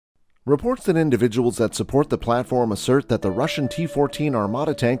Reports that individuals that support the platform assert that the Russian T-14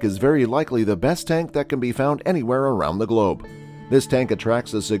 Armata tank is very likely the best tank that can be found anywhere around the globe. This tank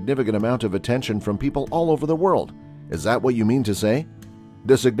attracts a significant amount of attention from people all over the world. Is that what you mean to say?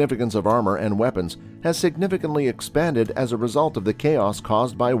 The significance of armor and weapons has significantly expanded as a result of the chaos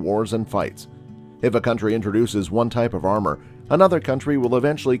caused by wars and fights. If a country introduces one type of armor, another country will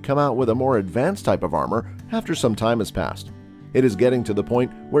eventually come out with a more advanced type of armor after some time has passed. It is getting to the point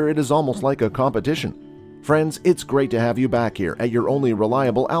where it is almost like a competition. Friends, it's great to have you back here at your only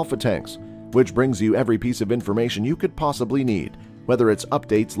reliable Alpha Tanks, which brings you every piece of information you could possibly need, whether it's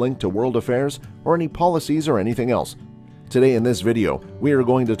updates linked to world affairs or any policies or anything else. Today in this video, we are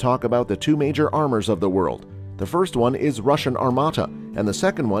going to talk about the two major armors of the world. The first one is Russian Armata, and the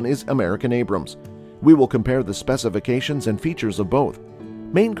second one is American Abrams. We will compare the specifications and features of both.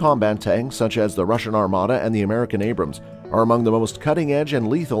 Main combat tanks such as the Russian Armata and the American Abrams are among the most cutting-edge and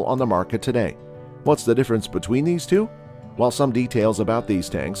lethal on the market today. What's the difference between these two? While some details about these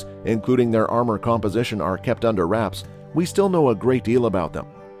tanks, including their armor composition, are kept under wraps, we still know a great deal about them.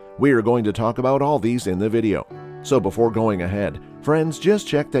 We are going to talk about all these in the video. So before going ahead, friends, just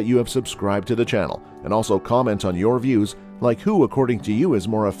check that you have subscribed to the channel and also comment on your views, like who according to you is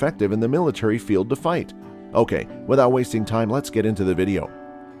more effective in the military field to fight. Okay, without wasting time, let's get into the video.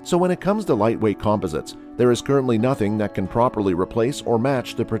 So when it comes to lightweight composites, there is currently nothing that can properly replace or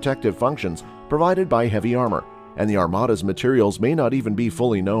match the protective functions provided by heavy armor, and the Armata's materials may not even be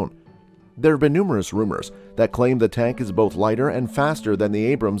fully known. There have been numerous rumors that claim the tank is both lighter and faster than the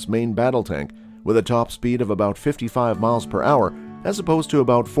Abrams main battle tank, with a top speed of about 55 miles per hour as opposed to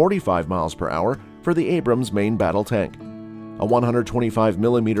about 45 miles per hour for the Abrams main battle tank. A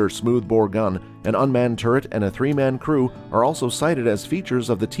 125mm smoothbore gun, an unmanned turret, and a 3-man crew are also cited as features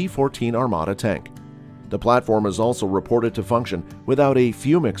of the T-14 Armata tank. The platform is also reported to function without a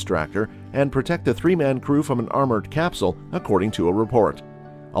fume extractor and protect the 3-man crew from an armored capsule, according to a report.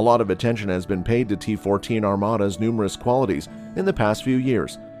 A lot of attention has been paid to T-14 Armata's numerous qualities in the past few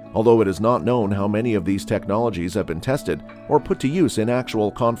years, although it is not known how many of these technologies have been tested or put to use in actual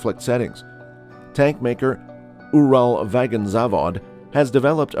conflict settings. Tank maker Uralvagonzavod has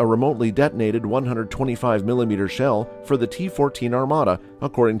developed a remotely detonated 125mm shell for the T-14 Armata,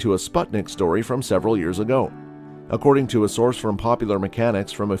 according to a Sputnik story from several years ago. According to a source from Popular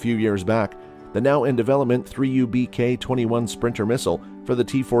Mechanics from a few years back, the now in development 3UBK-21 Sprinter missile for the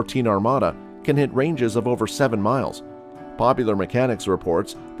T-14 Armata can hit ranges of over 7 miles. Popular Mechanics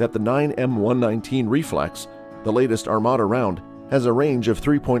reports that the 9M119 Reflex, the latest Armata round, has a range of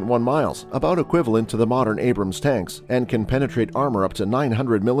 3.1 miles, about equivalent to the modern Abrams tanks, and can penetrate armor up to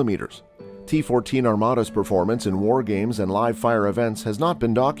 900mm. T-14 Armata's performance in war games and live-fire events has not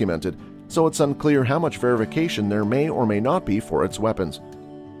been documented, so it's unclear how much verification there may or may not be for its weapons.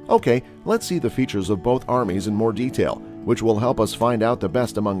 Okay, let's see the features of both armies in more detail, which will help us find out the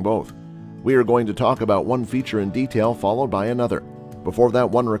best among both. We are going to talk about one feature in detail followed by another. Before that,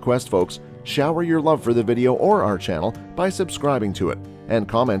 one request, folks: shower your love for the video or our channel by subscribing to it and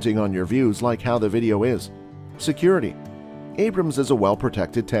commenting on your views, like how the video is. Security. Abrams is a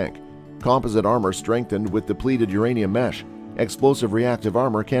well-protected tank. Composite armor strengthened with depleted uranium mesh. Explosive reactive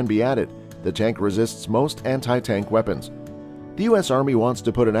armor can be added. The tank resists most anti-tank weapons. The U.S. Army wants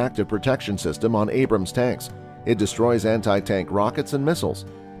to put an active protection system on Abrams tanks. It destroys anti-tank rockets and missiles.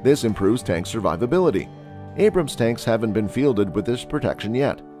 This improves tank survivability. Abrams tanks haven't been fielded with this protection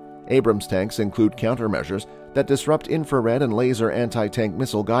yet. Abrams tanks include countermeasures that disrupt infrared and laser anti-tank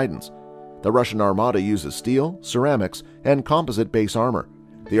missile guidance. The Russian Armata uses steel, ceramics, and composite base armor.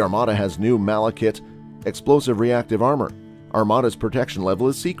 The Armata has new malachite explosive reactive armor. Armata's protection level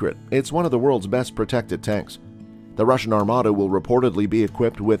is secret. It's one of the world's best protected tanks. The Russian Armata will reportedly be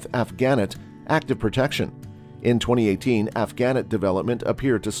equipped with Afghanit active protection. In 2018, Afghanit development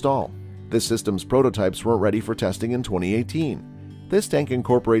appeared to stall. This system's prototypes weren't ready for testing in 2018. This tank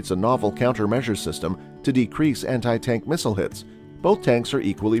incorporates a novel countermeasure system to decrease anti-tank missile hits. Both tanks are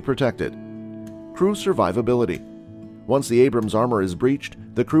equally protected. Crew survivability. Once the Abrams armor is breached,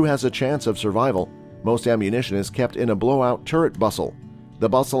 the crew has a chance of survival. Most ammunition is kept in a blowout turret bustle. The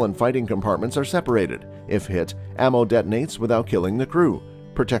bustle and fighting compartments are separated. If hit, ammo detonates without killing the crew.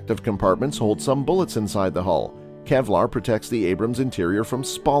 Protective compartments hold some bullets inside the hull. Kevlar protects the Abrams interior from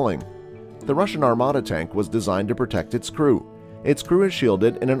spalling. The Russian Armata tank was designed to protect its crew. Its crew is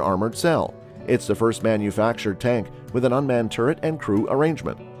shielded in an armored cell. It's the first manufactured tank with an unmanned turret and crew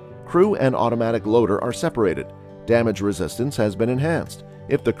arrangement. Crew and automatic loader are separated. Damage resistance has been enhanced.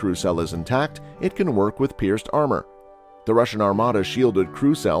 If the crew cell is intact, it can work with pierced armor. The Russian Armata's shielded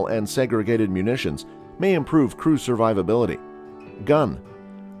crew cell and segregated munitions may improve crew survivability. Gun.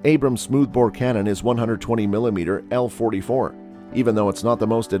 Abrams smoothbore cannon is 120mm L44. Even though it's not the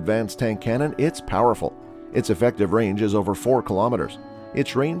most advanced tank cannon, it's powerful. Its effective range is over 4 kilometers.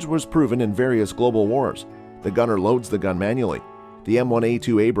 Its range was proven in various global wars. The gunner loads the gun manually. The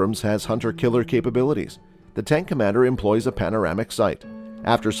M1A2 Abrams has hunter-killer capabilities. The tank commander employs a panoramic sight.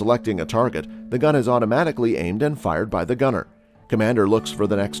 After selecting a target, the gun is automatically aimed and fired by the gunner. Commander looks for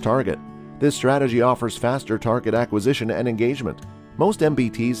the next target. This strategy offers faster target acquisition and engagement. Most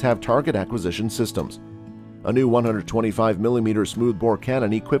MBTs have target acquisition systems. A new 125mm smoothbore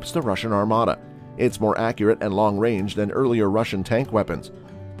cannon equips the Russian Armata. It's more accurate and long-range than earlier Russian tank weapons.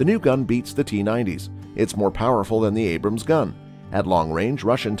 The new gun beats the T-90s. It's more powerful than the Abrams gun. At long range,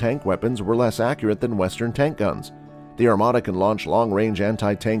 Russian tank weapons were less accurate than Western tank guns. The Armata can launch long-range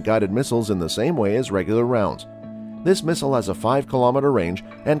anti-tank guided missiles in the same way as regular rounds. This missile has a 5-kilometer range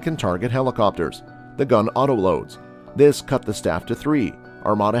and can target helicopters. The gun auto-loads. This cut the staff to 3.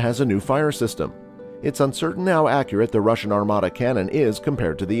 Armata has a new fire system. It's uncertain how accurate the Russian Armata cannon is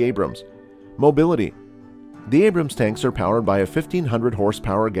compared to the Abrams. Mobility. The Abrams tanks are powered by a 1,500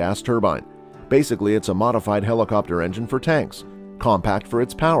 horsepower gas turbine. Basically, it's a modified helicopter engine for tanks. Compact for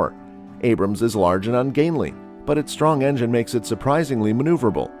its power. Abrams is large and ungainly, but its strong engine makes it surprisingly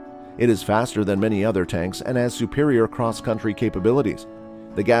maneuverable. It is faster than many other tanks and has superior cross-country capabilities.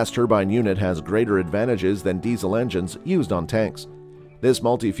 The gas turbine unit has greater advantages than diesel engines used on tanks. This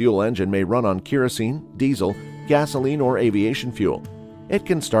multi-fuel engine may run on kerosene, diesel, gasoline, or aviation fuel. It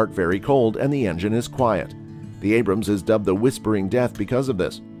can start very cold and the engine is quiet. The Abrams is dubbed the Whispering Death because of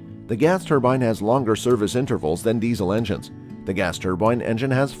this. The gas turbine has longer service intervals than diesel engines. The gas turbine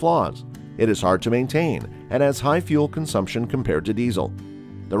engine has flaws. It is hard to maintain and has high fuel consumption compared to diesel.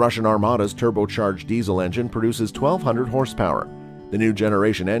 The Russian Armata's turbocharged diesel engine produces 1,200 horsepower. The new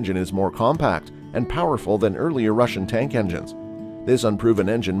generation engine is more compact and powerful than earlier Russian tank engines. This unproven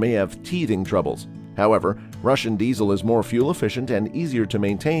engine may have teething troubles. However, Russian diesel is more fuel efficient and easier to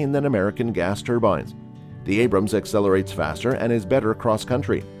maintain than American gas turbines. The Abrams accelerates faster and is better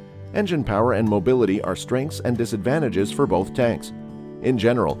cross-country. Engine power and mobility are strengths and disadvantages for both tanks. In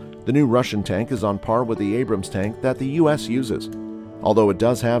general, the new Russian tank is on par with the Abrams tank that the US uses. Although it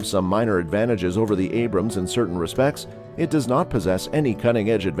does have some minor advantages over the Abrams in certain respects, it does not possess any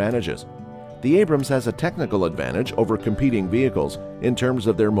cutting-edge advantages. The Abrams has a technical advantage over competing vehicles in terms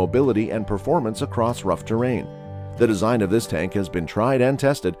of their mobility and performance across rough terrain. The design of this tank has been tried and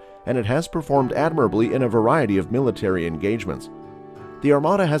tested, and it has performed admirably in a variety of military engagements. The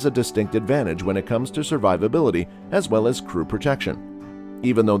Armata has a distinct advantage when it comes to survivability as well as crew protection.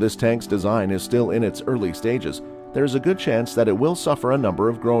 Even though this tank's design is still in its early stages, there is a good chance that it will suffer a number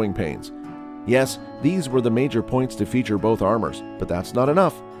of growing pains. Yes, these were the major points to feature both armors, but that's not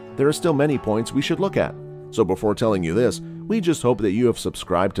enough. There are still many points we should look at. So before telling you this, we just hope that you have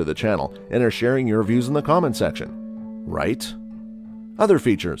subscribed to the channel and are sharing your views in the comment section. Right? Other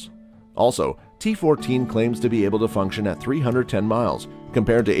features. Also, T-14 claims to be able to function at 310 miles,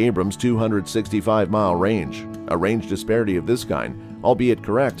 compared to Abrams' 265-mile range. A range disparity of this kind, albeit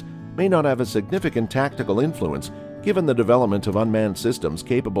correct, may not have a significant tactical influence given the development of unmanned systems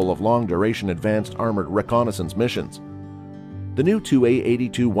capable of long-duration advanced armored reconnaissance missions. The new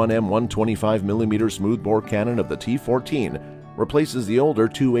 2A82 1M 125mm smoothbore cannon of the T-14 replaces the older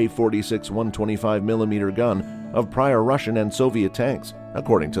 2A46 125mm gun of prior Russian and Soviet tanks,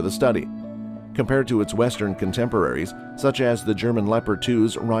 according to the study. Compared to its Western contemporaries, such as the German Leopard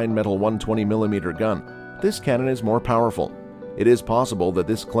 2's Rheinmetall 120mm gun, this cannon is more powerful. It is possible that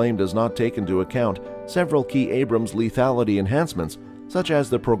this claim does not take into account several key Abrams lethality enhancements, such as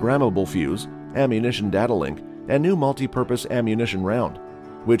the programmable fuse, ammunition data link, and new multi-purpose ammunition round,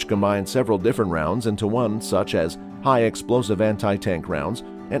 which combine several different rounds into one, such as high-explosive anti-tank rounds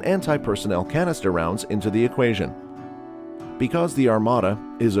and anti-personnel canister rounds into the equation. Because the Armata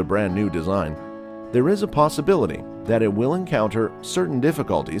is a brand new design, there is a possibility that it will encounter certain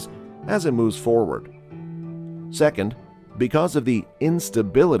difficulties as it moves forward. Second, because of the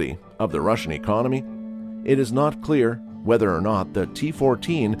instability of the Russian economy, it is not clear whether or not the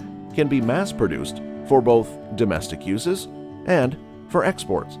T-14 can be mass-produced for both domestic uses and for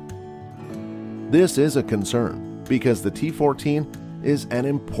exports. This is a concern because the T-14 is an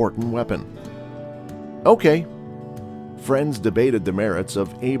important weapon. Okay, friends debated the merits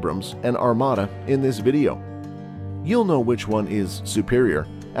of Abrams and Armata in this video. You'll know which one is superior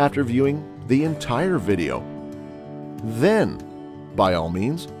after viewing the entire video. Then, by all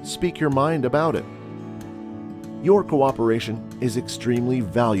means, speak your mind about it. Your cooperation is extremely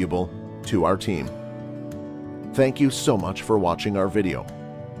valuable to our team. Thank you so much for watching our video.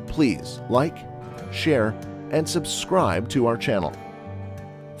 Please like, share, and subscribe to our channel.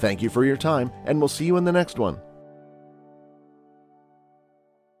 Thank you for your time, and we'll see you in the next one.